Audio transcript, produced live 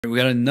We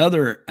got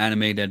another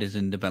anime that is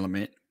in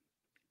development.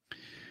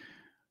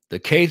 The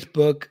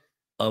Casebook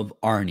of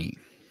Arnie.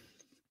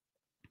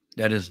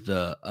 That is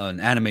the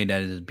an anime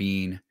that is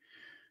being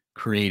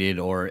created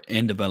or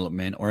in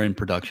development or in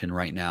production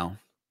right now.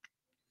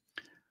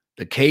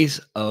 The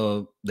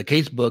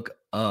Casebook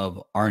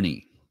of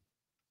Arnie,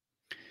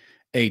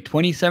 a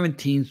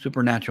 2017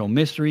 supernatural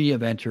mystery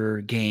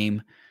adventure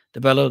game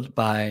developed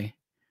by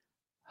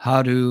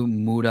Haru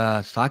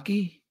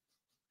Murasaki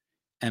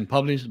and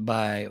published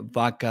by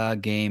Vodka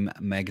Game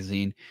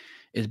Magazine,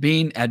 is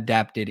being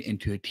adapted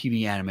into a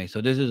TV anime. So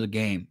this is a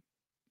game.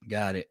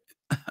 Got it.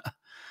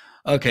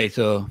 Okay,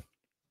 so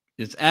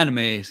this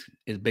anime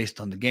is based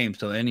on the game.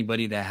 So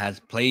anybody that has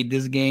played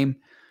this game,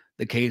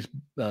 the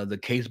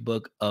case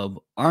book of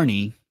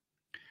Arnie,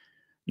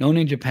 known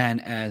in Japan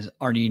as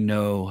Arnie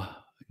no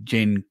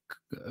Jingenbo,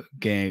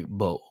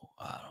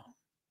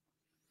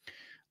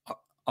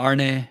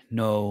 Arne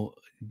no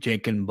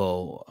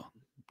Jingenbo,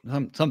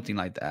 something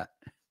like that.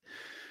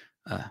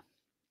 Uh,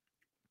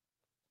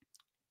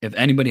 if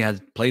anybody has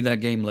played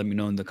that game, let me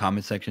know in the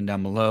comment section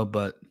down below.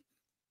 But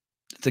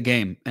it's a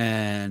game,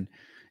 and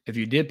if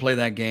you did play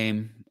that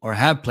game or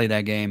have played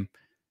that game,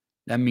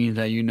 that means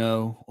that you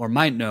know or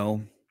might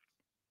know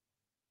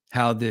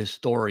how this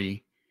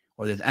story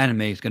or this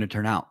anime is going to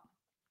turn out,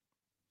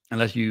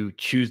 unless you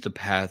choose the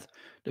path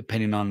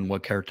depending on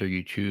what character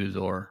you choose,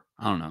 or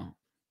I don't know.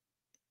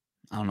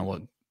 I don't know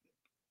what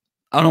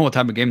I don't know what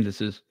type of game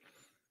this is.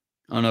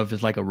 I don't know if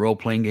it's like a role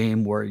playing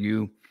game where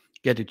you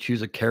get to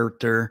choose a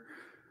character,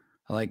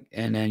 like,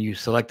 and then you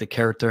select the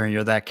character and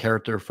you're that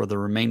character for the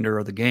remainder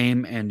of the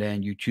game, and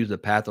then you choose the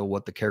path of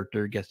what the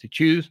character gets to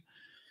choose.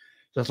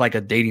 So it's like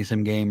a dating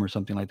sim game or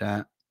something like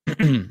that.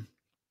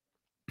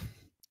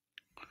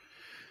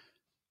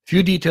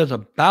 Few details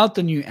about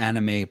the new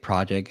anime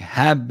project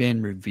have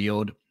been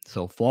revealed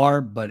so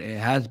far, but it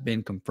has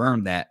been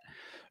confirmed that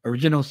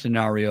original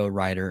scenario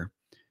writer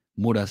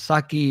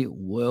Murasaki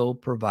will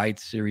provide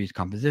series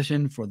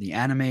composition for the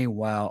anime,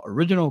 while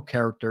original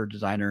character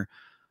designer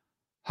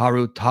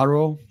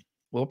Harutaro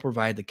will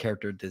provide the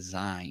character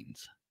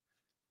designs.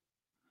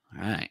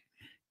 All right.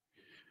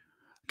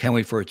 Can't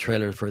wait for a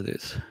trailer for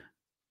this.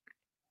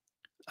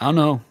 I don't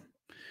know.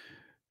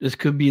 This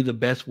could be the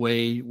best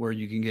way where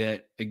you can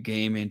get a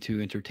game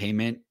into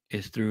entertainment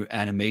is through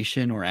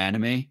animation or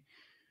anime.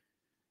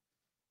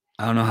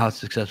 I don't know how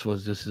successful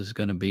this is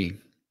going to be.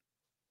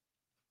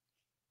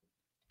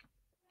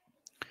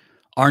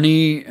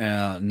 Arnie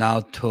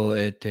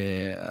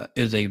Naotoete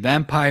is a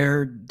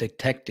vampire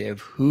detective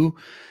who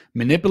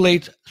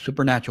manipulates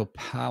supernatural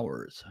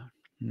powers.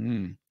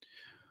 Hmm.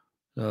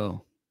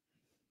 So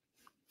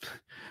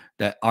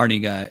that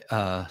Arnie guy,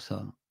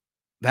 so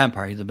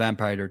vampire, he's a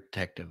vampire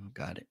detective.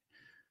 Got it.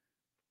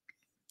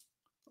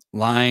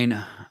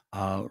 Line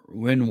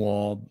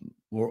Winwalb,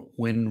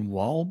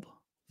 Winwalb,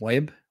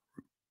 Web,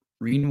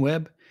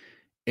 Reenweb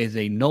is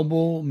a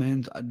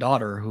nobleman's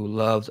daughter who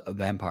loves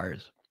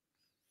vampires.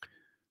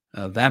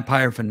 A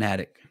vampire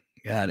fanatic.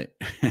 Got it.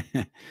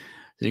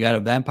 So you got a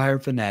vampire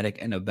fanatic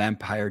and a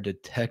vampire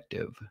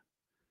detective.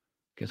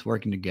 Guess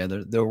working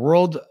together. Their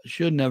worlds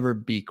should never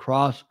be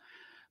crossed,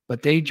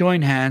 but they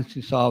join hands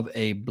to solve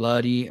a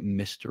bloody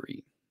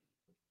mystery.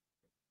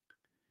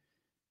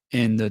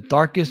 In the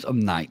darkest of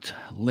nights,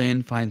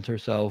 Lynn finds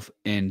herself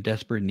in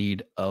desperate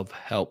need of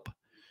help.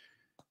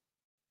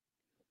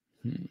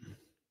 Hmm.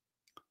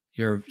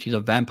 She's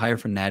a vampire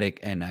fanatic,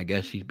 and I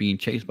guess she's being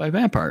chased by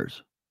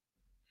vampires.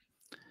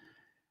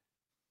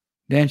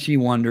 Then she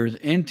wanders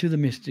into the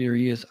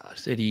mysterious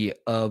city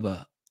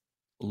of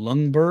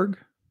Lungberg,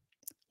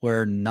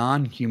 where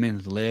non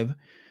humans live.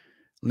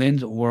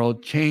 Lynn's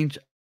world changed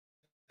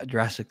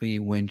drastically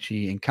when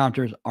she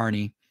encounters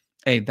Arnie,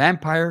 a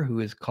vampire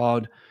who is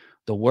called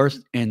the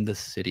worst in the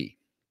city.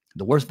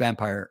 The worst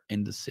vampire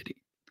in the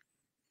city.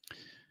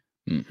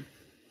 Hmm.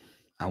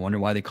 I wonder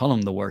why they call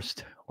him the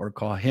worst or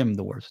call him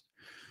the worst.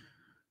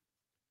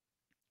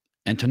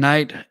 And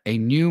tonight, a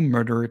new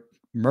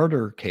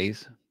murder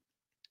case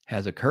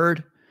has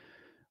occurred.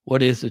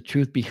 What is the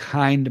truth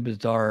behind the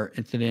bizarre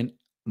incident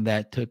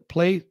that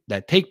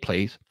take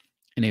place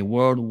in a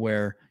world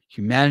where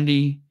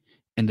humanity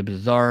and the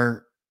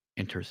bizarre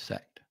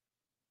intersect?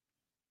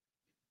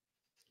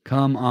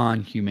 Come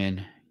on,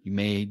 human, you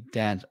may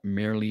dance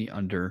merely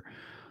under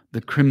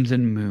the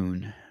crimson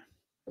moon.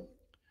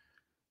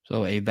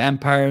 So a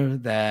vampire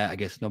that I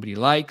guess nobody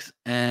likes,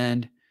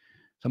 and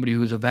somebody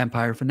who's a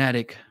vampire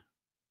fanatic.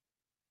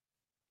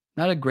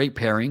 Not a great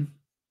pairing,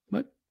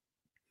 but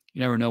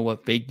you never know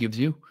what fate gives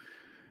you.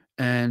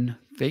 And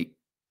fate,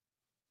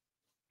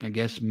 I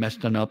guess,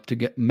 meshed them up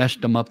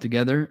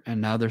together,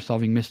 and now they're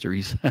solving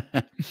mysteries.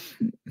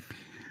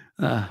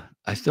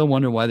 I still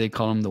wonder why they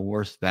call him the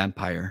worst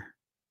vampire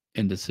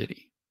in the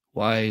city.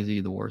 Why is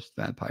he the worst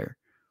vampire?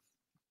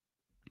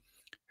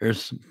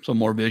 Here's some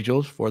more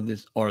visuals for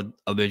this, or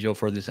a visual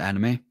for this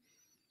anime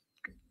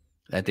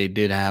that they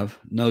did have.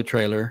 No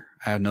trailer.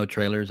 I have no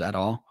trailers at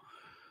all.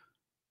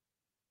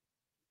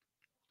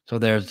 So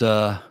there's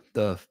the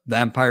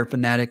vampire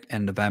fanatic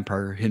and the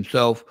vampire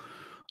himself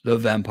the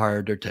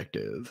vampire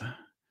detective.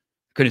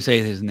 Couldn't say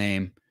his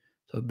name,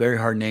 so a very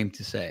hard name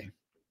to say.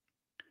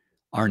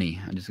 Arnie.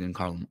 I'm just gonna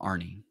call him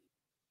Arnie.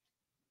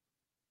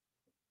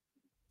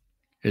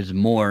 There's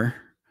more.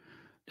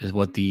 Is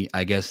what the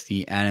I guess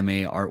the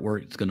anime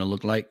artwork is gonna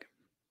look like.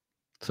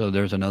 So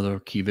there's another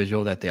key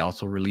visual that they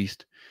also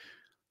released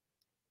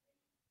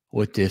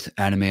with this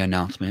anime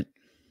announcement.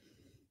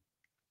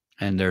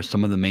 And there's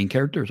some of the main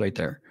characters right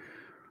there.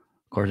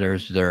 Of course,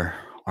 there's their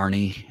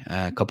Arnie,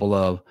 a couple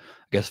of,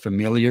 I guess,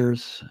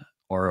 familiars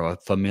or a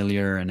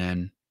familiar, and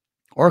then,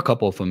 or a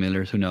couple of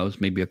familiars, who knows,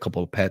 maybe a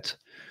couple of pets.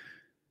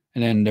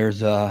 And then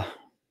there's a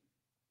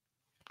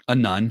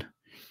nun.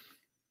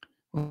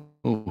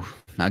 Oh,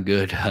 not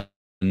good. A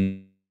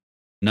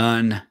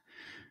nun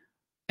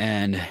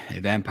and a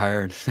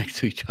vampire next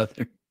to each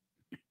other.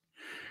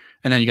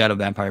 And then you got a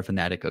vampire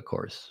fanatic, of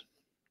course.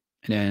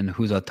 And then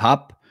who's on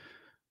top?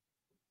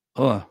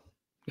 Oh,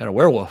 got a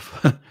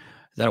werewolf. Is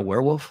that a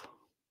werewolf?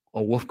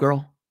 A wolf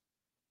girl?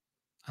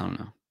 I don't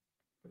know.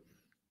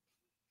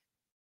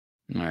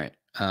 All right.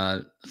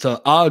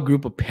 So a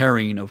group of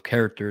pairing of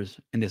characters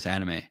in this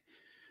anime.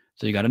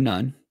 So you got a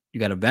nun, you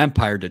got a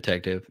vampire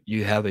detective,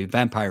 you have a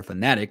vampire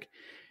fanatic,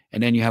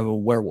 and then you have a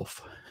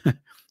werewolf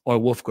or a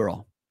wolf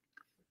girl,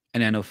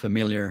 and then a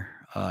familiar.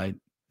 I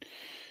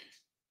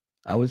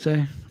would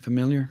say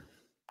familiar.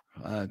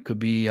 Could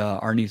be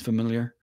Arnie's familiar.